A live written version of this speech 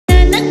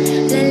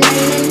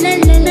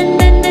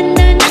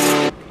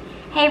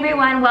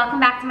everyone, welcome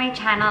back to my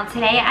channel.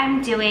 Today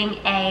I'm doing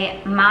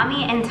a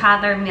mommy and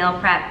toddler meal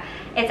prep.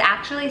 It's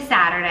actually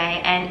Saturday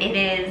and it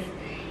is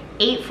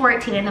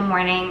 8:14 in the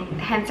morning,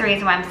 hence the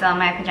reason why I'm still in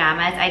my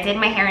pajamas. I did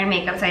my hair and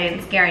makeup so I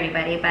didn't scare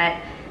anybody, but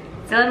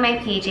still in my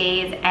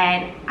PJs,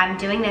 and I'm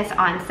doing this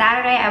on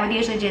Saturday. I would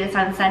usually do this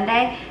on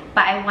Sunday,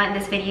 but I want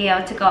this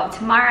video to go up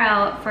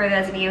tomorrow for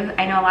those of you,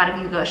 I know a lot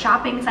of you go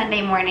shopping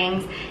Sunday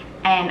mornings,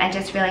 and I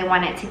just really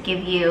wanted to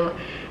give you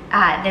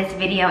this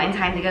video in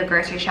time to go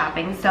grocery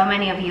shopping. So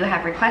many of you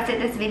have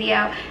requested this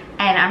video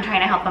and I'm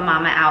trying to help a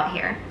mama out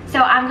here. So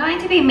I'm going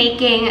to be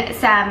making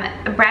some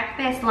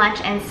breakfast,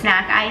 lunch, and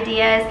snack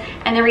ideas,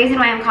 and the reason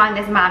why I'm calling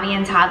this mommy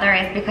and toddler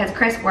is because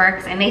Chris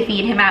works and they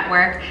feed him at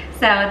work,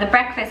 so the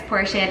breakfast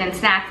portion and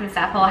snacks and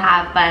stuff he'll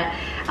have, but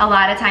a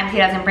lot of times he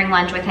doesn't bring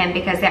lunch with him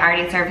because they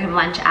already serve him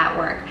lunch at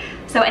work.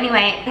 So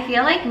anyway, I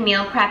feel like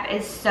meal prep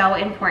is so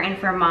important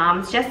for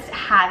moms, just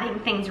having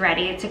things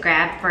ready to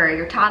grab for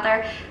your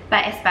toddler,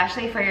 but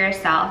especially for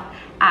yourself.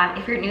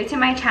 If you're new to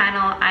my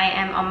channel, I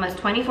am almost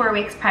 24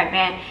 weeks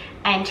pregnant,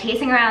 and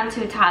chasing around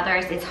two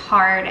toddlers is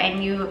hard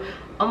and you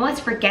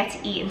almost forget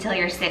to eat until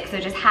you're sick. So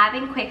just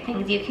having quick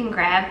things you can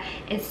grab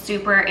is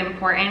super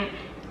important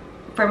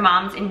for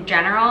moms in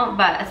general,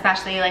 but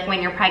especially like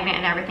when you're pregnant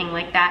and everything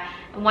like that.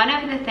 One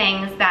of the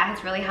things that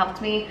has really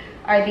helped me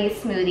are these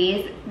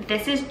smoothies.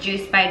 This is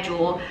Juice by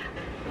Jewel.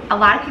 A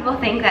lot of people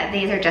think that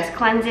these are just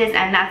cleanses,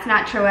 and that's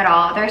not true at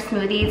all. Their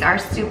smoothies are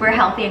super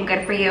healthy and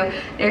good for you.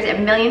 There's a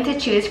million to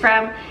choose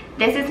from.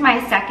 This is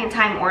my second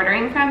time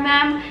ordering from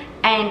them,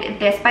 and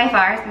this by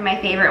far has been my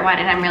favorite one,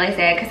 and I'm really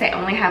sad because I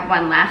only have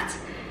one left.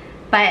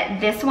 But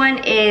this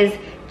one is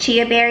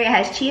chia berry. It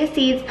has chia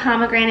seeds,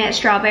 pomegranate,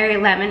 strawberry,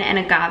 lemon, and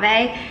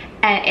agave,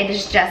 and it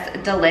is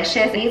just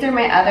delicious. These are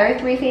my other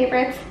three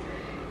favorites.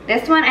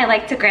 This one I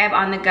like to grab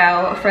on the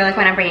go for like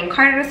when I'm bringing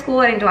Carter to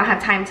school and don't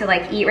have time to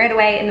like eat right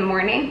away in the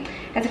morning.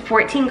 It's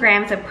 14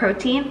 grams of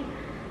protein.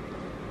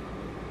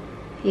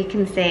 You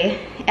can see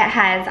it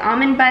has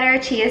almond butter,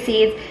 chia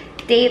seeds,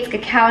 dates,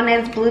 cacao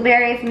nibs,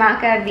 blueberries,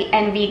 maca,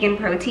 and vegan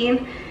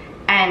protein.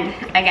 And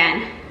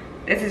again,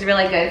 this is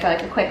really good for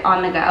like a quick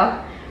on the go.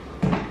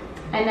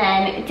 And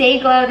then Day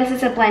Glow, this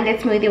is a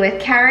blended smoothie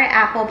with carrot,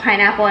 apple,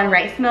 pineapple, and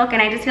rice milk,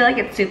 and I just feel like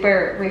it's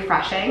super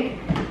refreshing.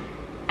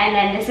 And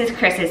then this is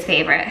Chris's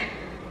favorite.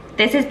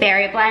 This is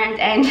Berry Blend,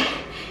 and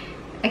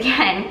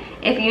again,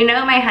 if you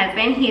know my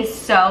husband, he's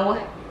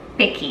so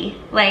picky.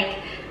 Like,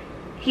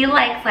 he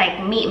likes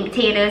like meat and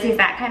potatoes, he's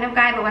that kind of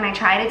guy, but when I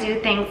try to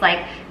do things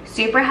like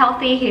super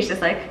healthy, he's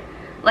just like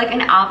an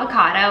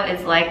avocado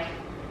is like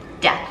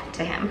death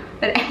to him.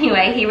 But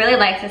anyway, he really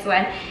likes this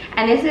one.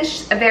 And this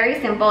is very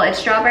simple. It's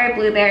strawberry,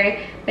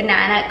 blueberry,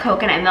 banana,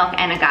 coconut milk,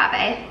 and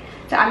agave.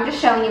 So I'm just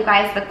showing you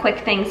guys the quick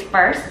things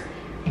first.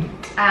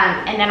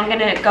 And then I'm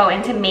gonna go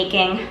into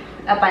making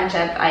a bunch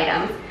of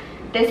items.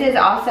 This is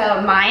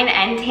also mine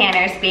and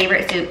Tanner's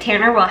favorite soup.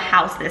 Tanner will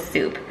house this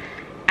soup.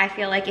 I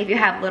feel like if you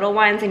have little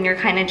ones and you're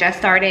kind of just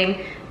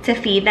starting to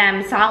feed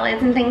them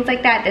solids and things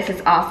like that, this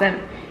is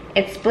awesome.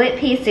 It's split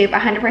pea soup,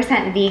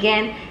 100%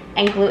 vegan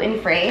and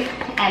gluten-free.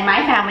 And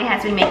my family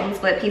has been making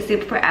split pea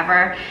soup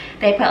forever.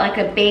 They put like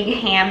a big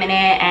ham in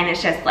it, and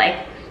it's just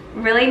like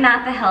really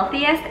not the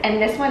healthiest. And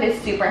this one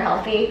is super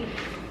healthy.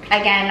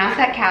 Again, not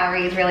that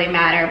calories really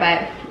matter,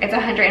 but it's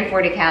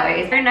 140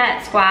 calories.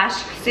 Butternut squash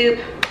soup,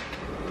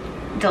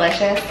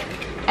 delicious.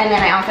 And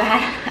then I also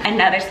had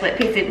another split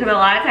pea soup, because a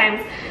lot of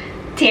times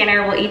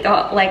Tanner will eat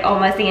like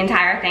almost the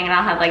entire thing, and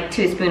I'll have like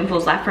 2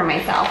 spoonfuls left for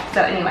myself.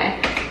 So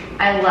anyway,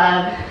 I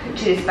love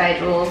Juice by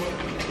Jewel.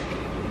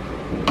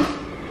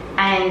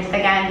 And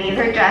again, these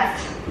are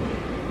just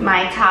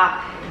my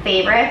top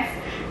favorites.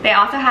 They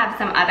also have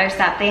some other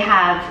stuff. They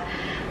have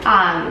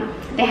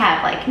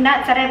like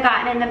nuts that I've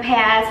gotten in the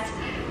past,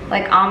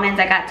 like almonds.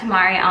 I got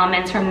Tamari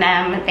almonds from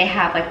them. They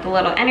have like the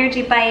little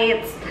energy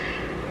bites.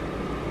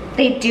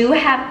 They do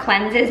have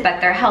cleanses,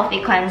 but they're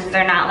healthy cleanses.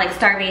 They're not like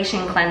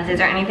starvation cleanses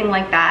or anything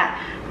like that.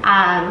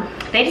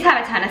 They just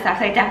have a ton of stuff,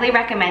 so I definitely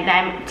recommend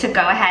them to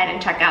go ahead and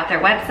check out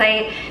their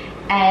website.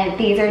 And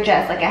these are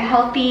just like a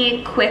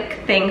healthy, quick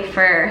thing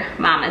for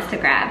mamas to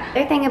grab. The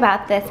other thing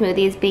about the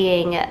smoothies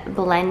being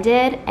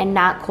blended and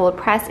not cold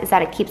pressed is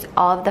that it keeps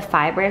all of the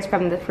fibers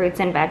from the fruits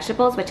and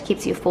vegetables, which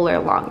keeps you fuller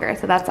longer.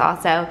 So that's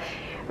also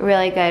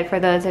really good for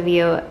those of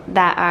you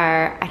that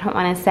are, I don't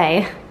want to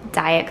say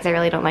diet because I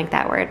really don't like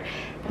that word,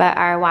 but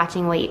are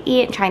watching what you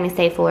eat and trying to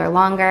stay fuller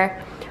longer.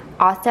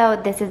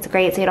 Also, this is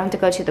great so you don't have to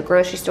go to the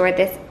grocery store.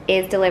 This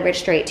is delivered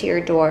straight to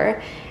your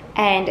door.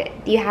 And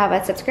you have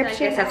a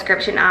subscription. Like, the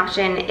subscription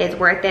option is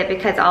worth it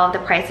because all of the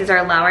prices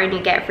are lower and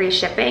you get free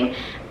shipping.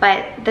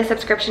 But the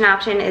subscription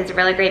option is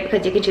really great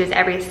because you can choose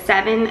every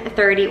 7,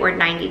 30, or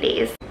 90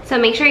 days. So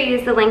make sure you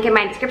use the link in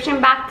my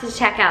description box to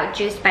check out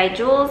Juice by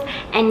Jewel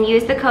and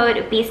use the code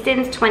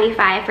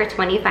Beastons25 for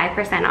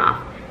 25%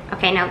 off.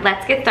 Okay, now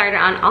let's get started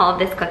on all of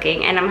this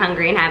cooking, and I'm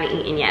hungry and haven't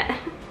eaten yet.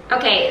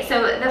 Okay,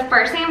 so the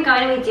first thing I'm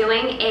going to be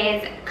doing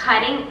is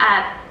cutting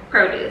up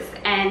produce,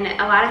 and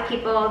a lot of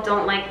people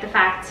don't like the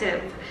fact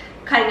of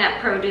cutting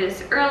up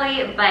produce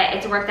early, but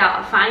it's worked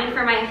out fine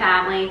for my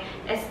family,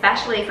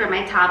 especially for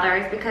my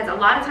toddlers, because a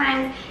lot of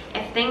times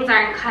if things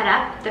aren't cut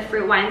up, the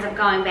fruit winds up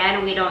going bad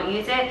and we don't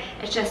use it.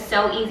 It's just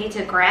so easy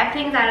to grab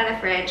things out of the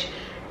fridge,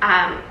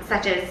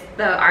 such as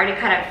the already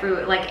cut up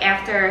fruit. Like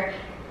after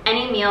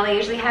any meal, they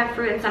usually have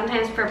fruit, and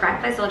sometimes for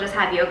breakfast they'll just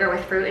have yogurt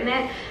with fruit in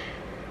it.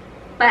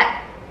 But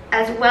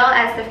as well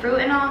as the fruit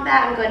and all of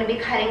that, I'm going to be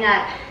cutting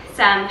up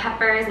some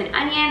peppers and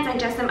onions and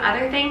just some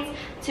other things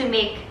to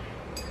make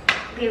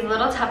these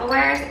little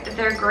Tupperwares.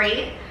 They're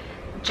great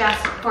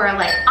just for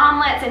like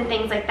omelets and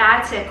things like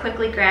that to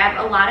quickly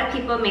grab. A lot of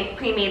people make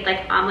pre-made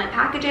like omelet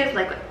packages,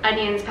 like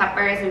onions,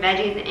 peppers, and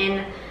veggies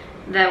in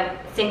the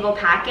single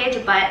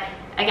package. But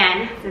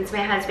again, since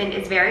my husband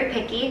is very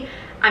picky,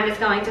 I'm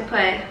just going to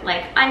put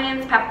like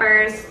onions,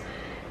 peppers,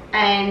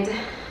 and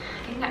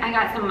I think I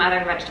got some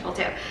other vegetable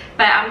too.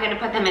 But I'm gonna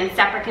put them in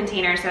separate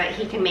containers so that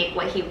he can make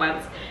what he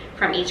wants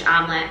from each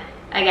omelet.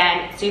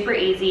 Again, super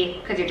easy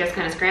because you're just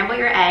gonna scramble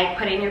your egg,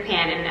 put it in your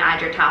pan, and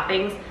add your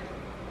toppings.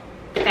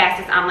 The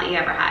fastest omelet you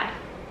ever had.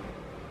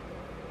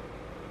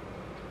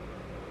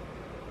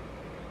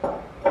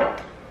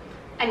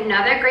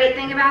 Another great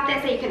thing about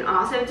this that you can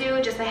also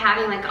do just by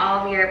having like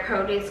all of your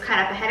produce cut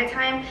up ahead of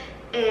time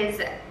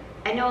is,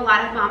 I know a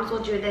lot of moms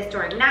will do this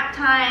during nap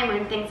time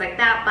and things like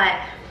that,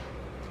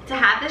 but to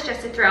have this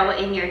just to throw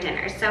in your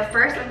dinner. So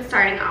first I'm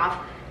starting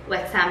off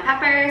with some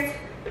peppers,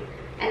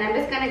 and I'm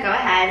just gonna go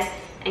ahead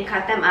and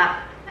cut them up.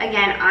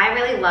 Again, I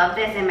really love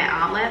this in my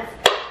omelets.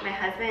 My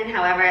husband,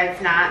 however,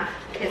 it's not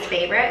his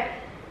favorite,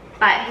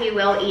 but he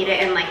will eat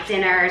it in like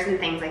dinners and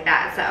things like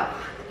that.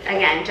 So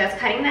again, just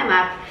cutting them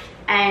up.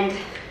 And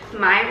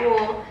my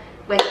rule,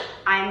 which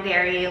I'm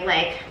very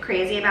like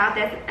crazy about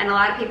this, and a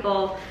lot of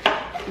people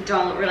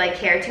don't really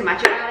care too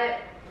much about it,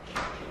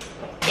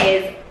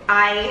 is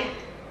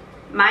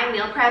my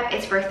meal prep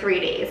is for 3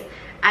 days.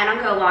 I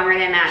don't go longer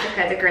than that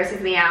because it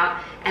grosses me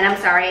out. And I'm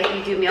sorry if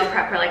you do meal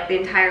prep for like the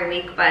entire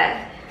week, but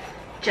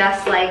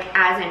just like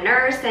as a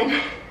nurse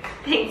and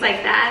things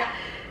like that,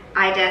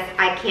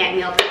 I can't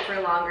meal prep for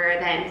longer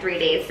than 3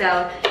 days.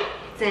 So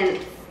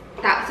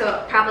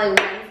so probably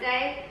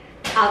Wednesday,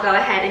 I'll go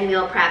ahead and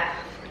meal prep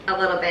a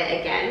little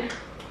bit again.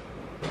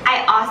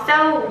 I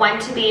also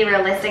want to be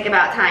realistic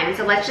about time.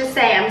 So let's just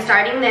say I'm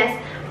starting this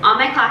on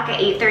my clock at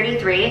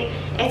 8:33.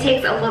 It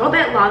takes a little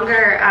bit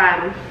longer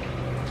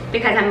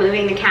because I'm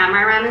moving the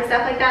camera around and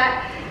stuff like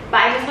that. But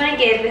I just want to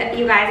give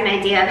you guys an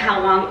idea of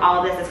how long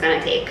all of this is going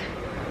to take.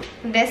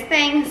 This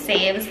thing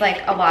saves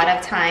like a lot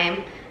of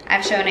time.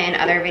 I've shown it in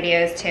other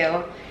videos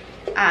too.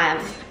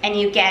 And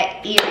you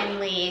get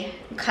evenly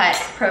cut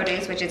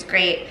produce, which is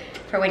great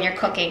for when you're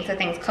cooking, so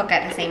things cook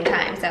at the same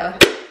time. So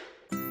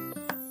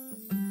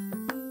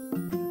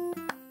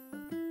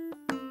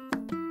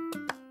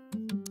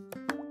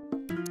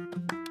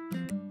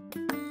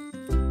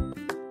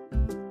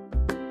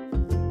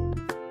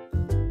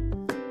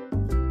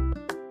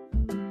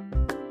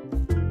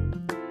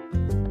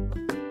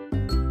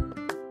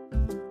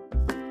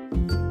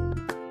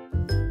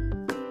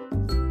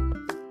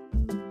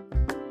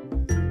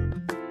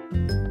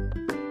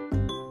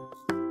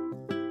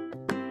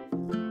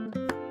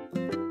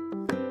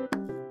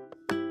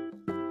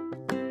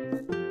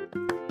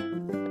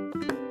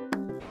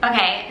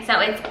okay, so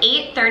it's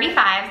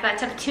 8:35, so that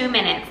took 2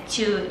 minutes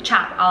to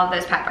chop all of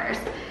those peppers.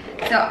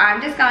 So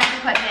I'm just going to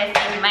put this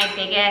in my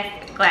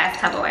biggest glass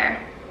Tupperware.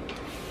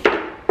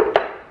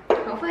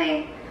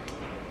 Hopefully,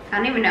 I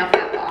don't even know if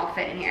that will all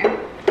fit in here.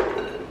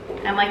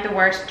 I'm like the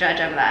worst judge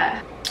of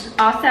that.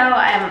 Also,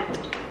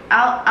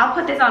 I'll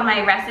put this on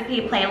my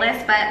recipe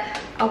playlist, but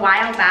a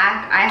while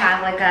back I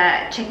had like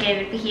a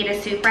chicken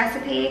fajita soup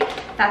recipe.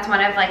 That's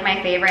one of like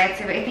my favorites.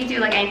 If you do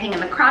like anything in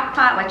the crock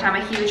pot, which I'm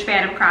a huge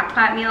fan of crock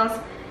pot meals,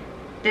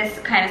 this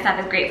kind of stuff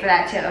is great for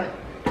that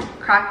too.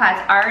 Crock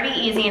pot's already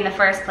easy in the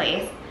first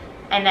place,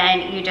 and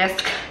then you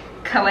just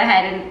go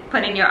ahead and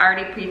put in your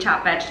already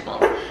pre-chopped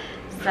vegetables.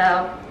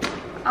 So,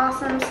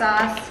 awesome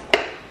sauce.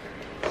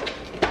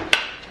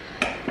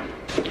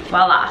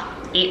 Voila,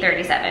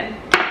 8:37.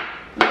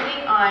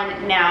 Moving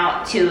on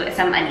now to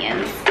some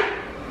onions.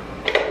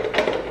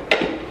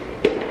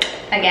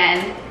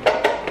 Again,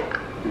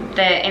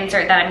 the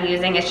insert that I'm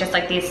using is just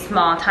like these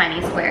small,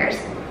 tiny squares.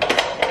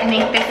 I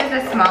think this is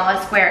the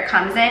smallest square it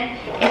comes in.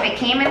 If it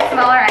came in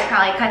smaller, I'd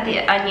probably cut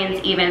the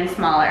onions even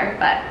smaller,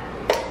 but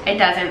it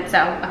doesn't, so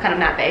I'm kind of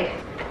not big.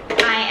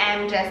 I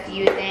am just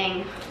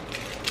using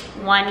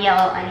 1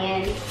 yellow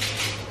onion.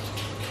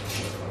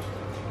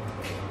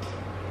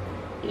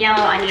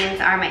 Yellow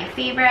onions are my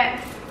favorite.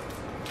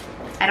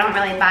 I don't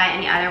really buy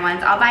any other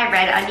ones. I'll buy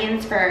red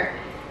onions for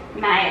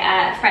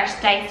my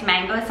fresh diced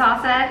mango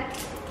salsa.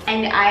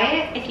 And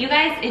if you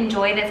guys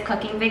enjoy this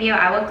cooking video,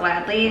 I will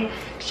gladly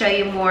show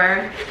you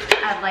more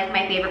of like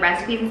my favorite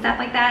recipes and stuff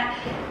like that.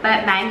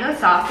 But mango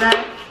salsa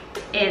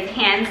is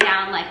hands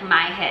down like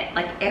my hit.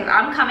 Like if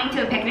I'm coming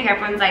to a picnic,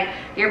 everyone's like,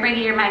 you're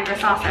bringing your mango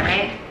salsa,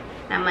 right?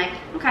 And I'm like,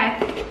 okay,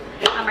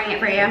 I'll bring it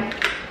for you.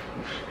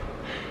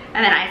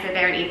 And then I sit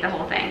there and eat the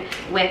whole thing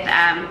with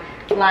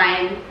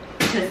lime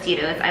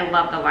Tostitos. I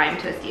love the lime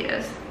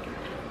Tostitos.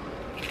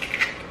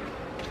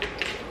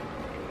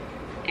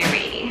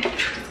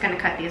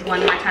 cut these one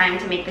more time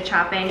to make the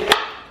chopping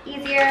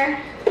easier.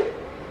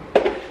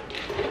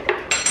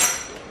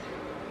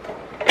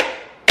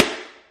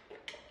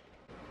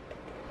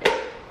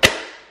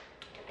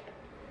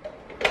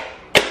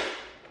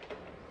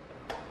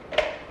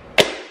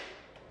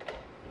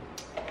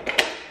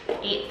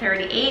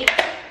 $8.38.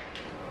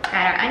 Got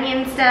our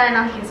onions done.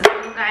 I'll use this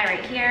little guy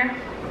right here.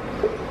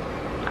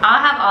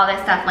 I'll have all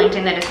this stuff linked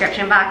in the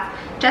description box.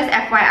 Just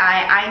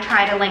FYI, I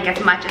try to link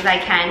as much as I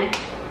can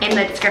in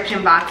the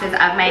description boxes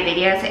of my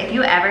videos. So if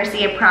you ever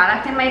see a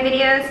product in my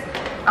videos,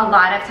 a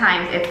lot of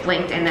times it's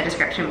linked in the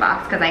description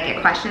box because I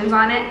get questions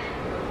on it.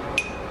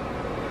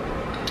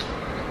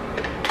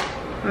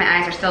 My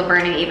eyes are still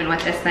burning even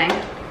with this thing.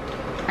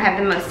 I have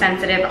the most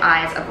sensitive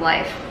eyes of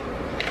life.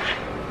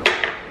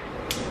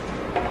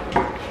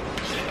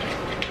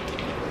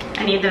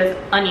 I need those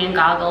onion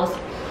goggles.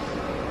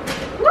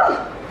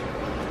 Woo!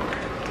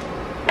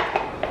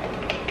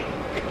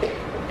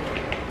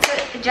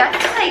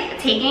 Just like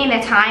taking the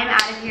time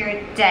out of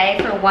your day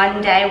for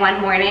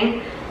one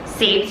morning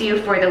saves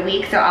you for the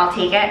week, so I'll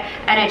take it.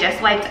 And I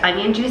just wiped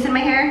onion juice in my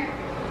hair,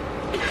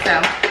 so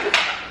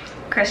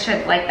Chris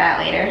should like that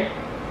later.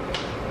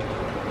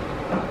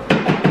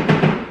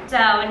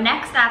 So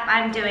next up,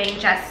 I'm doing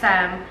just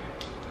some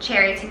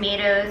cherry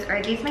tomatoes,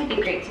 or these might be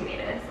grape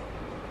tomatoes.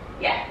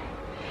 Yeah,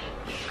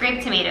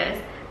 grape tomatoes.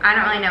 I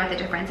don't really know what the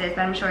difference is,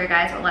 but I'm sure you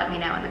guys will let me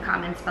know in the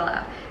comments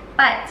below.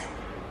 But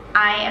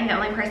I am the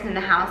only person in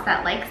the house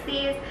that likes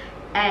these,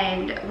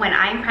 and when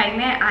I'm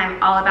pregnant, I'm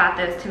all about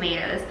those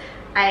tomatoes.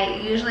 I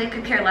usually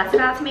could care less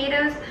about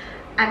tomatoes.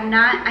 I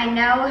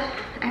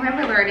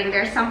remember learning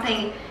there's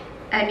something,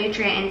 a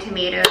nutrient in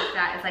tomatoes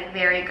that is like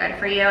very good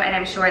for you, and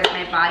I'm sure that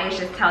my body is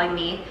just telling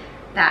me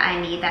that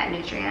I need that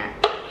nutrient.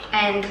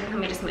 And let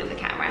me just move the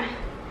camera.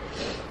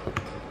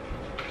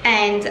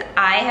 And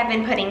I have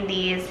been putting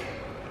these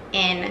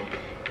in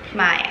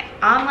my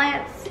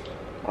omelets,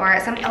 or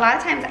a lot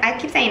of times, I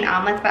keep saying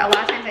omelets, but a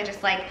lot of times I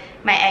just like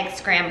my eggs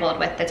scrambled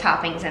with the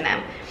toppings in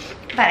them.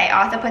 But I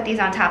also put these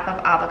on top of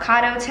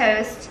avocado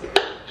toast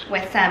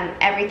with some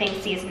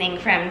everything seasoning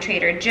from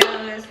Trader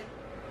Joe's.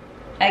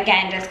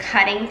 Again, just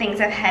cutting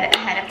things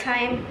ahead of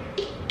time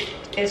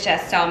is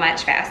just so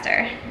much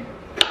faster.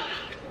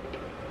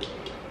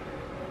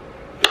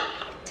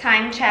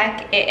 Time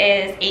check, it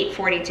is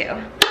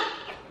 8:42.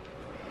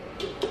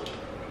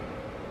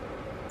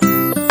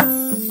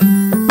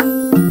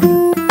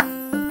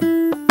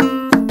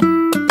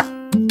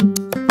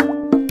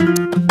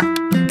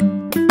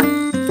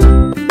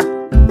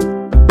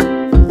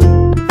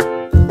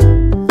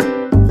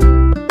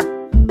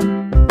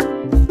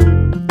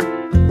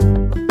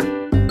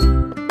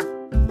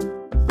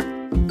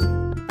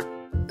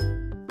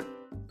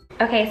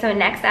 Okay, so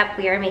next up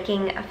we are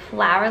making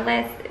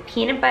flourless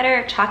peanut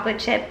butter chocolate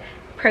chip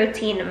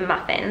protein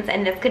muffins,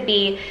 and this could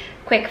be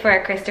quick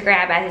for Chris to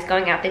grab as he's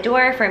going out the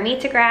door, for me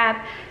to grab.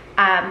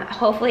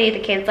 Hopefully the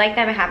kids like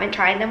them. I haven't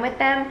tried them with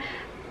them,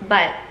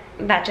 but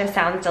that just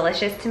sounds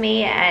delicious to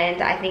me,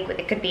 and I think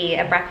it could be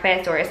a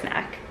breakfast or a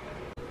snack.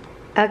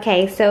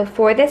 Okay, so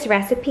for this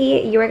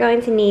recipe, you are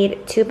going to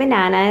need 2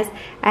 bananas.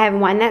 I have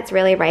one that's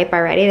really ripe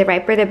already. The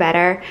riper the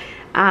better.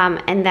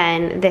 And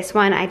then this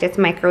one I just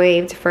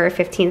microwaved for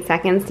 15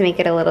 seconds to make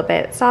it a little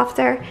bit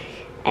softer.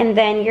 And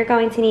then you're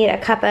going to need a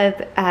cup of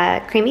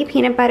creamy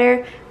peanut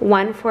butter,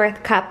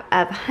 1/4 cup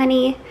of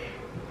honey,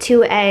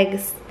 2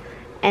 eggs,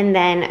 and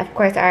then of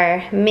course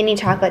our mini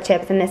chocolate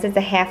chips, and this is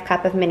a 1/2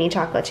 cup of mini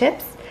chocolate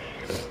chips,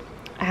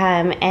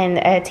 and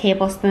a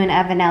tablespoon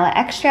of vanilla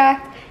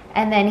extract.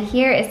 And then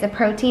here is the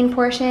protein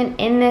portion.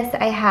 In this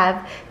I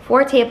have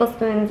 4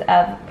 tablespoons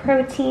of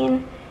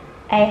protein.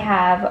 I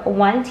have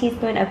 1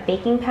 teaspoon of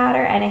baking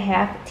powder and a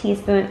 1/2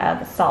 teaspoon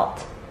of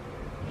salt.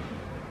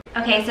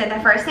 Okay, so the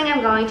first thing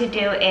I'm going to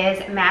do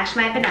is mash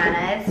my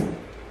bananas.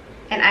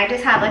 And I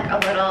just have like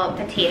a little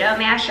potato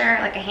masher,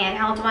 like a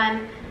handheld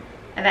one.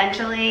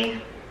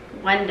 Eventually,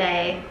 one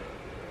day,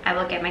 I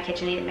will get my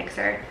KitchenAid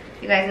mixer.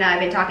 You guys know I've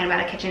been talking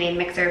about a KitchenAid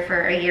mixer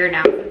for a year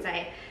now since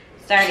I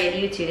started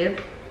YouTube.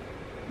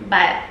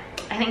 But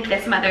I think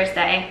this Mother's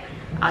Day,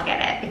 I'll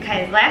get it.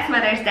 Because last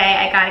Mother's Day,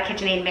 I got a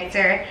KitchenAid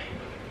mixer.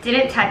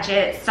 Didn't touch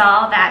it,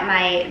 saw that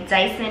my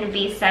Dyson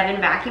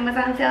V7 vacuum was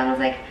on sale, and was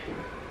like,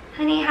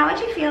 honey, how would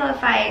you feel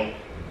if I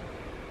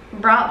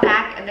brought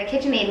back the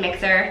KitchenAid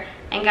mixer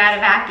and got a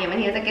vacuum?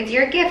 And he was like, it's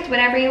your gift,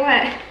 whatever you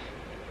want.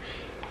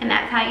 And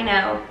that's how you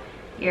know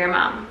you're a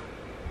mom.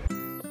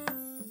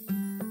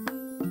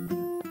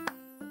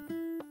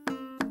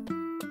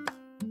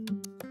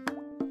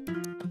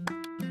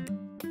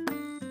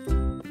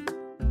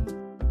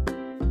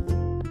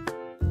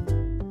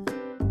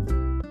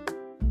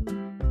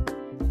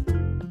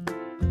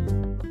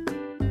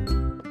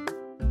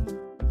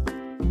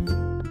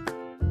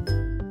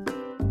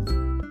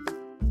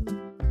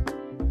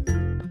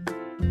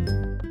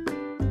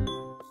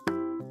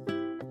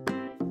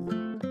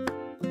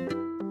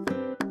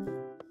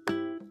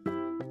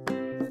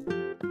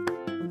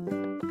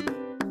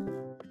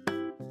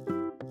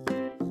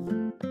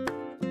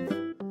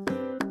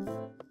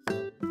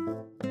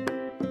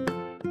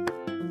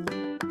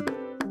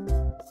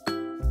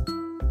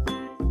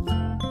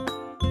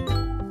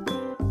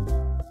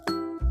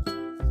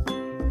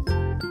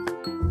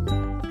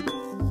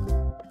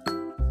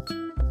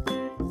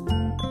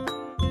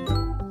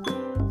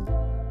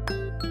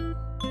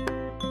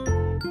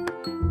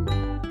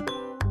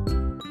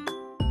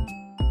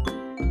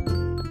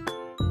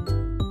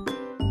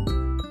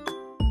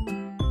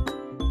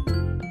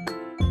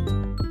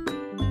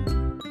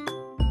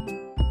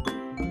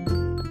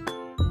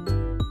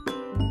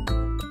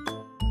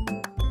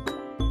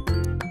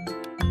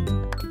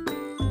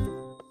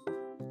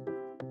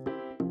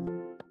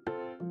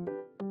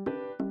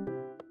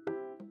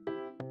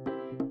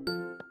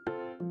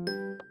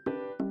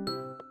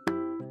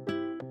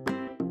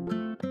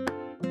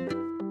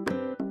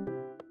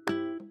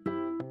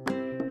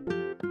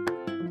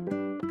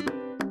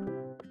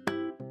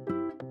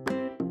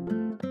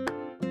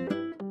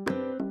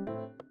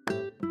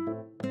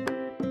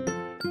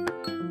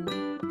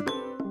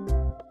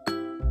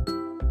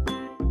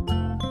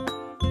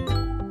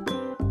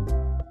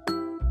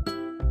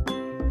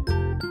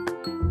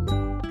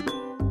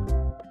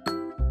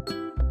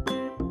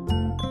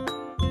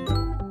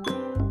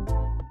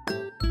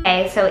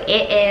 Okay, so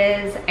it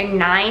is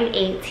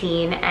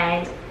 9:18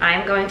 and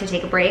I'm going to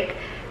take a break.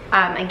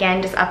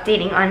 Again, just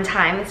updating on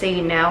time so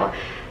you know.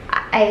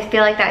 I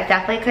feel like that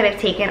definitely could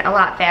have taken a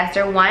lot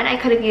faster. One, I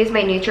could have used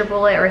my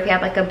NutriBullet, or if you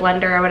have like a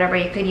blender or whatever,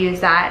 you could use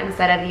that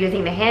instead of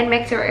using the hand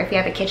mixer, or if you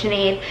have a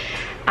KitchenAid.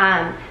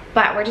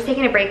 But we're just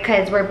taking a break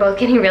because we're both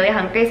getting really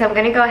hungry, so I'm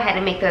gonna go ahead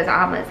and make those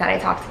omelets that I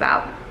talked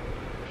about.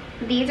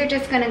 These are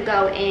just gonna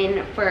go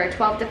in for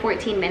 12 to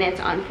 14 minutes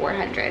on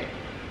 400.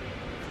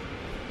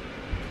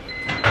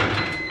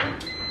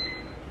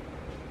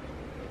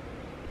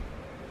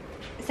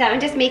 So I'm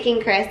just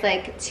making Chris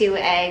like 2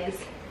 eggs.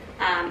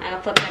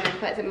 I'll flip them and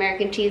put some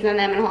American cheese on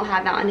them, and he'll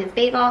have that on his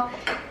bagel.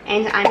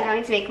 And I'm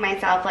going to make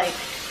myself like,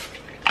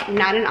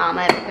 not an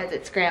omelet because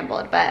it's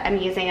scrambled, but I'm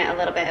using a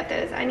little bit of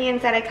those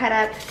onions that I cut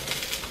up.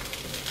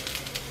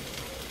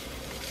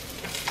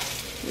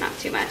 Not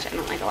too much, I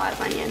don't like a lot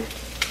of onion.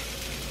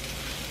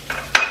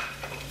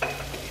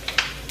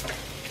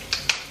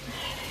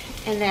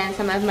 And then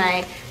some of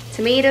my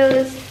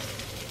tomatoes.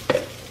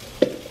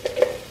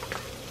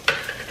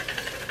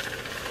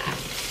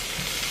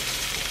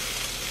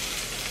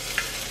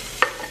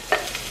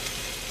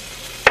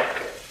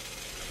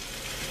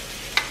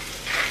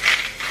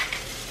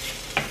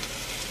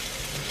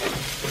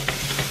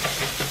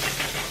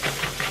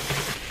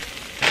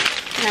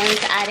 And I'm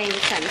just adding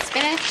some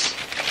spinach.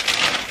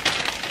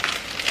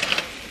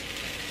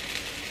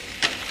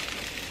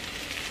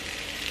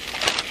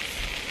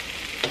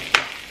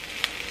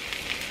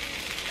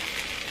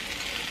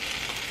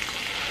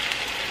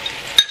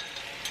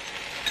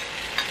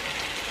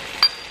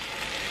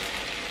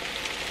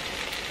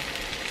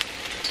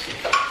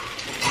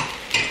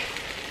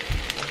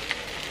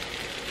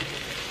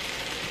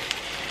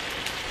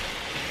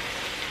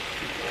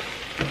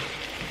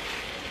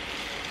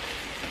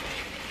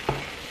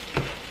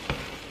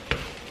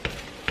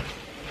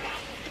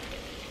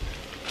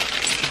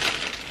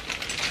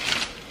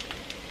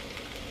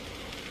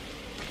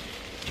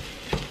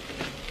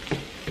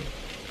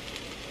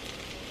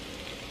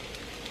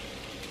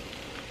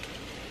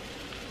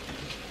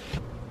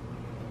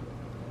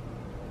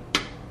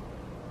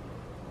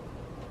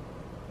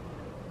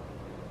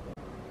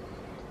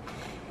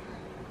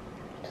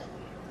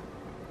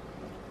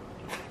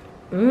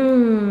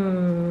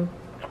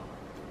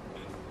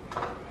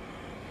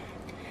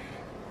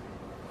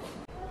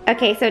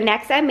 Okay, so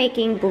next I'm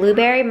making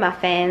blueberry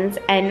muffins,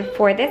 and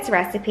for this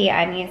recipe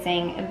I'm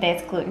using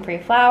this gluten-free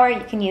flour.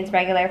 You can use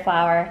regular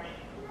flour.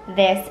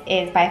 This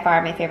is by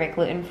far my favorite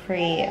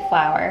gluten-free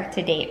flour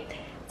to date.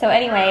 So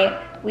anyway,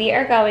 we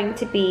are going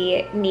to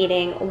be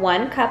needing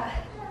 1 cup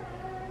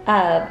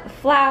of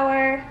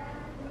flour,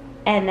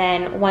 and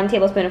then 1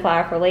 tablespoon of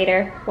flour for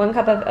later, 1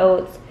 cup of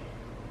oats,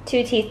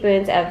 2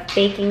 teaspoons of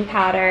baking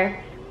powder,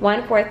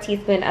 1/4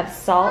 teaspoon of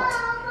salt,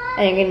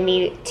 and you're gonna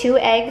need 2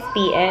 eggs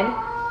beaten.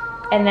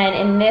 And then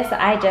in this,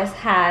 I just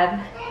have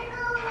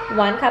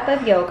 1 cup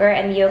of yogurt,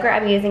 and the yogurt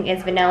I'm using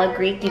is vanilla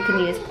Greek. You can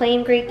use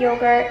plain Greek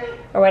yogurt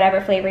or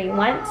whatever flavor you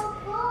want.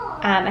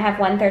 I have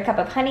 1/3 cup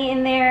of honey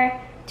in there,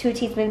 2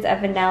 teaspoons of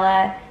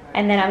vanilla,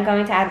 and then I'm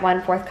going to add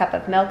 1/4 cup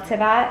of milk to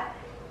that,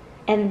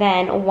 and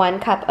then 1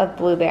 cup of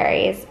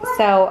blueberries.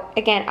 So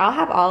again, I'll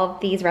have all of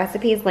these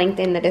recipes linked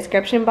in the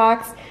description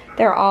box.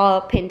 They're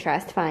all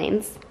Pinterest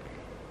finds.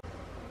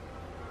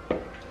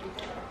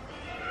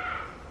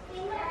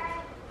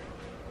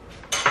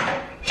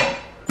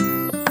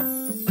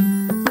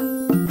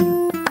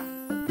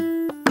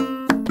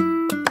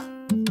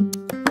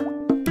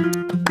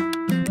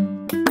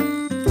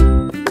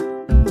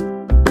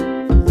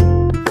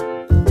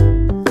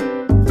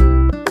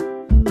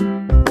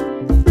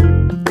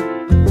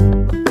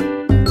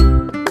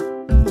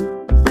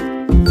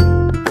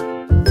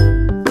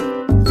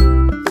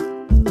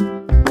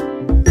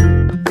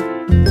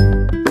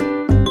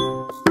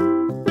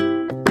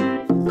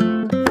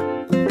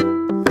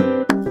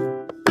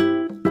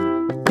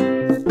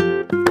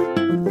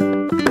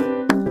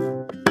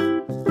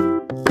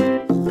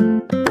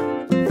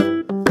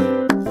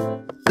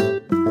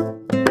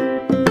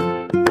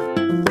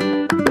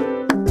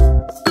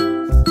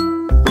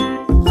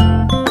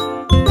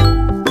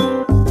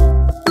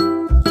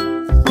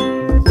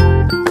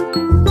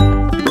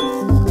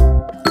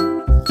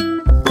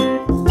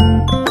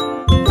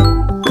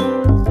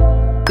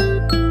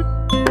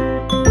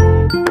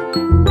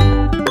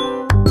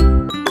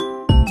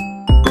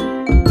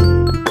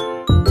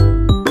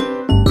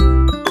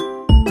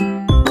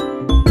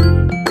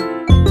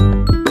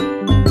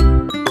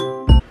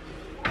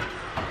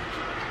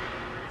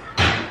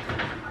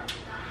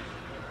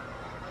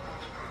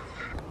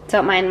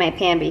 Don't mind my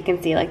pan, but you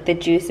can see like the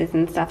juices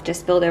and stuff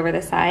just spilled over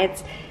the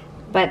sides.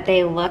 But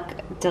they look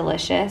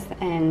delicious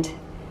and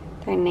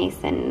they're nice,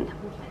 and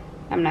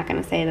I'm not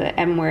gonna say the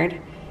M word,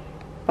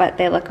 but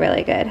they look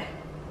really good.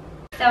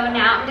 So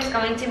now I'm just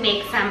going to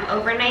make some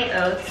overnight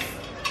oats,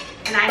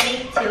 and I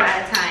make 2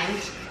 at a time.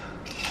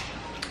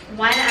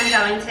 One I'm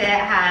going to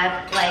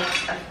have like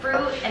a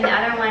fruit, and the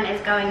other one is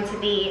going to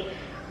be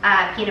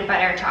peanut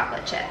butter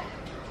chocolate chip.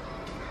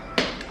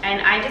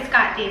 And I just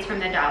got these from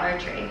the Dollar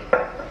Tree.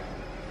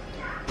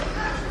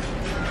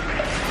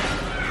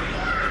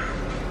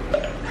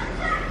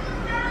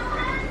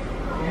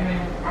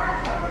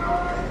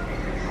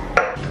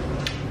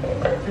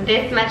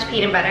 this much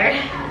peanut butter.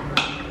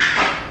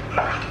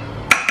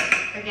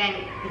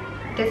 Again,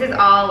 this is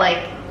all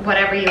like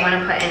whatever you want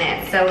to put in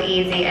it. So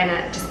easy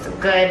and just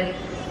good,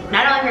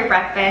 not only for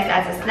breakfast,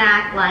 as a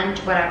snack, lunch,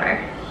 whatever.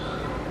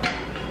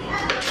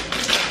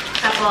 A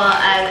couple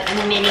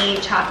of mini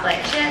chocolate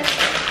chips.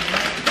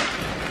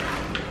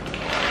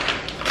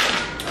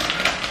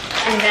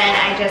 And then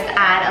I just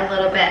add a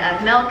little bit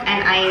of milk,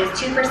 and I use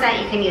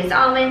 2%. You can use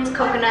almonds,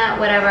 coconut,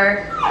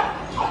 whatever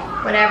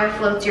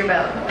floats your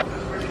boat.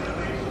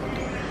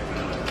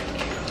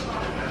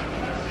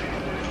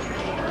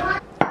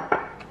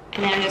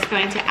 And then I'm just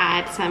going to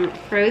add some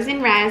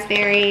frozen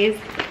raspberries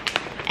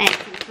and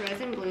some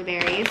frozen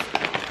blueberries.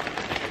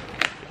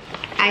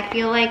 I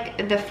feel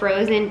like the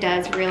frozen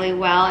does really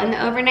well in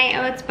the overnight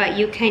oats, but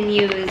you can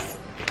use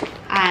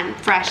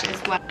fresh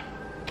as well.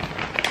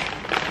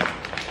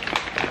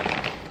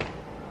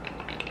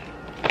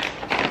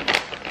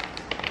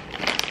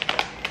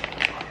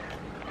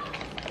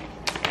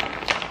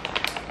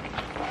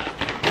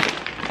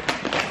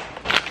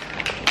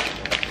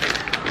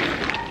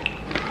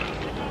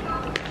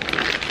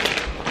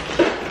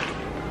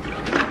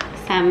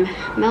 Some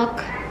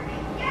milk.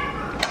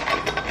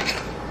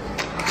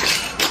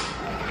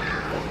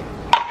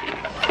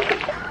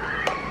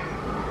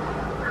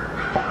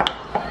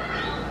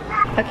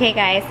 Okay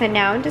guys, so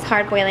now I'm just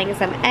hard boiling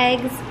some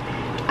eggs.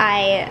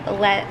 I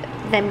let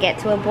them get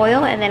to a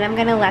boil, and then I'm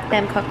gonna let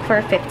them cook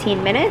for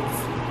 15 minutes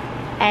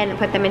and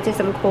put them into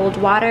some cold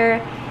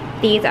water.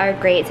 These are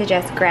great to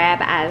just grab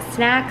as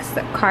snacks.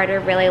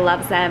 Carter really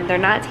loves them. They're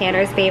not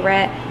Tanner's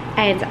favorite,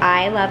 and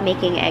I love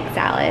making egg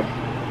salad.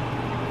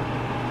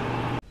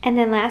 And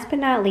then last but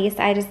not least,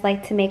 I just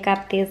like to make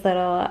up these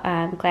little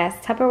glass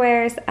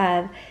Tupperwares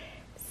of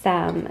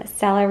some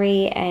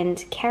celery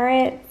and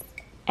carrots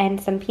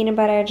and some peanut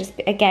butter. Just,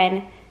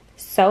 again,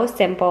 so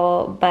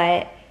simple,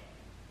 but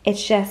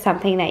it's just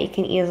something that you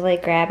can easily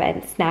grab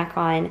and snack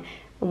on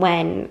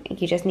when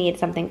you just need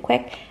something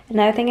quick.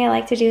 Another thing I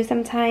like to do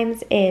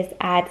sometimes is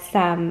add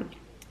some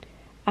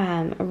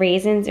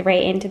raisins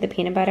right into the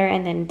peanut butter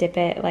and then dip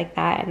it like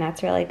that, and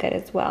that's really good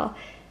as well.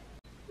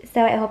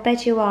 So I hope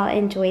that you all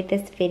enjoyed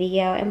this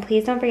video, and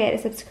please don't forget to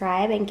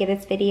subscribe and give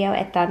this video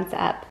a thumbs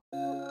up.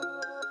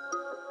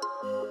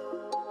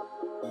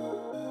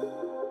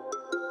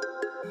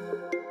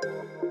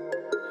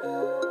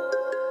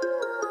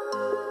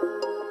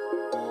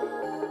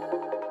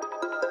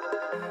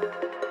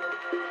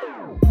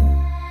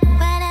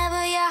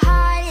 Whenever your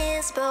heart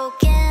is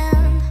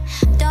broken,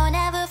 don't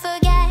ever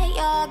forget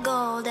you're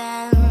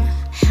golden.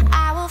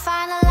 I will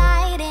find the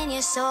light in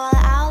your soul.